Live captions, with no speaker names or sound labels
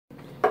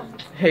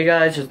Hey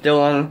guys, it's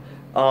Dylan.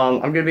 I'm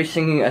gonna be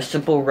singing A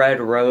Simple Red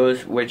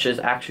Rose, which is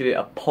actually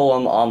a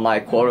poem on my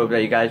quote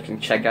that you guys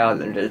can check out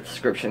in the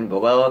description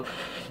below.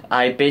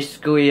 I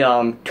basically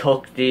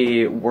took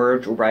the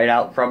words right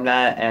out from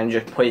that and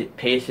just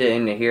pasted it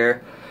into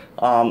here.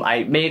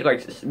 I made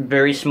like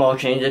very small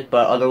changes,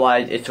 but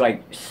otherwise it's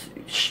like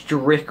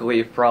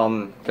strictly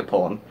from the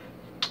poem.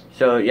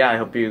 So yeah, I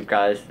hope you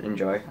guys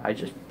enjoy. I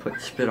just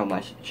put spit on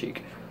my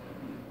cheek.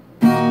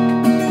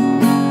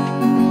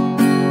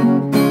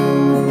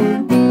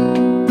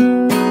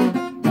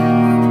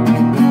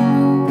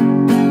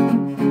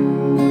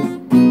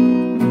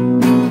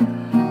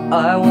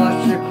 I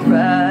watched her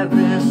grab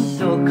this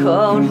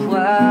so-called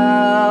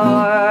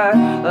flower,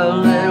 a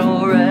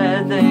little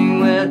red thing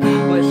with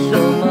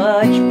so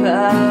much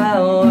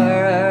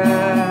power.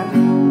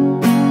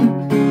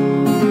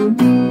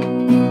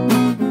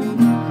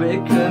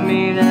 It could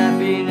mean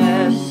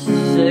happiness,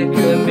 it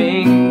could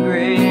mean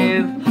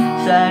grief,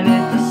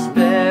 sadness,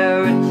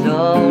 despair, it's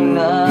all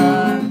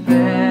not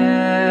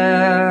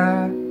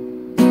fair.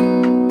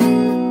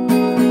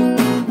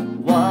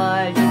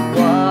 Why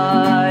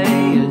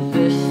is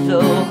this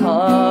so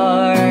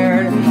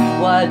hard?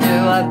 Why do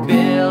I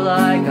feel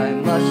like I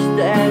must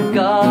stand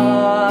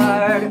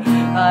guard?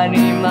 I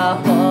need my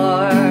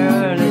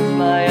heart, it's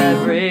my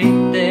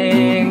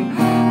everything.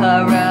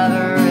 I'd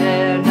rather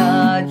it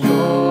not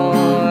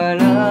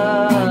torn apart.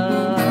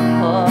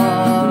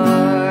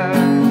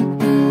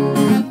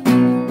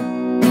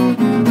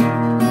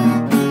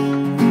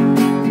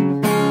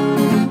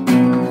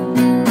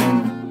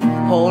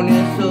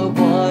 Wholeness of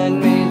one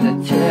means a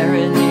tear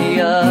in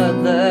the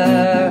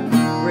other,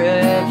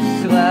 rip,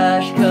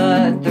 slash,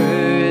 cut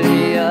through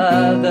the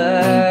other.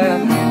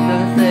 The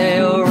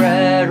sail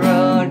red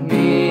road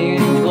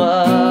means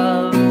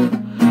love,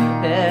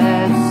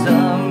 and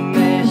some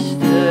may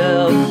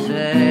still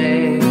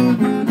say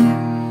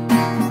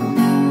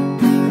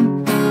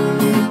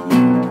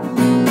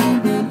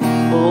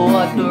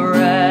what the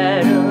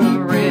red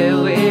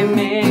really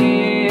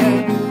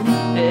means.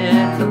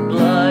 It's the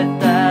blood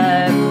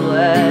that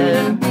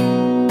bled.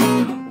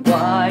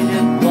 Why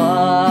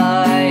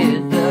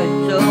is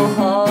it so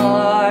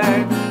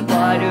hard?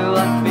 Why do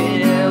I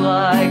feel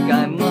like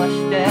I must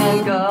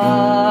stand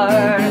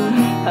guard?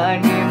 I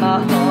need my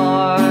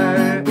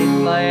heart,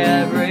 it's my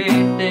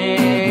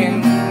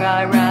everything.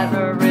 I'd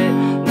rather it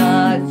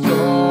not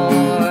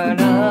torn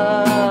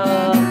apart.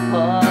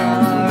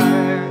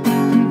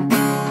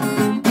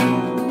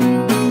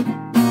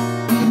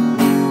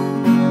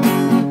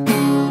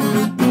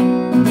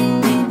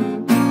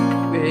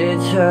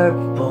 It's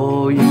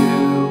hurtful, you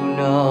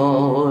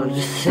know,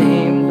 to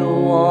seem to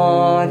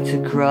want to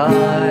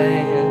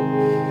cry.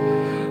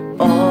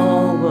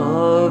 All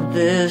of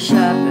this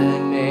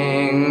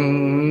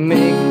happening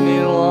makes me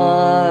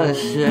want to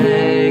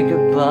say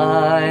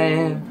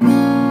goodbye.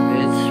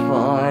 It's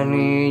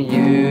funny,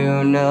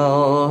 you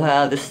know,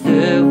 how the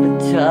stupid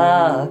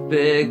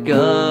topic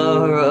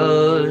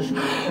arose,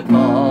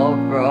 all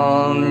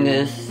from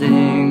this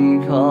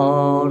thing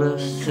called a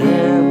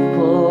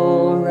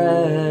simple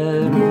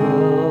red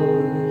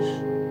rose.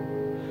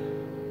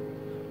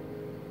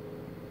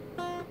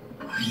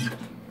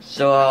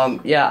 So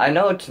yeah, I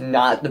know it's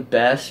not the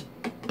best,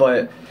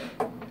 but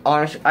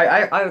honestly,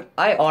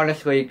 I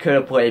honestly could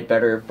have played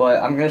better,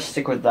 but I'm gonna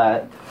stick with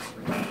that.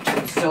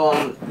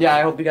 So yeah,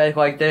 I hope you guys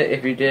liked it.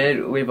 If you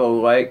did, leave a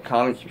like,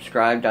 comment,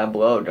 subscribe down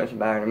below. It doesn't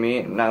matter to me,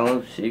 and I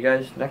will see you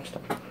guys next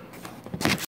time.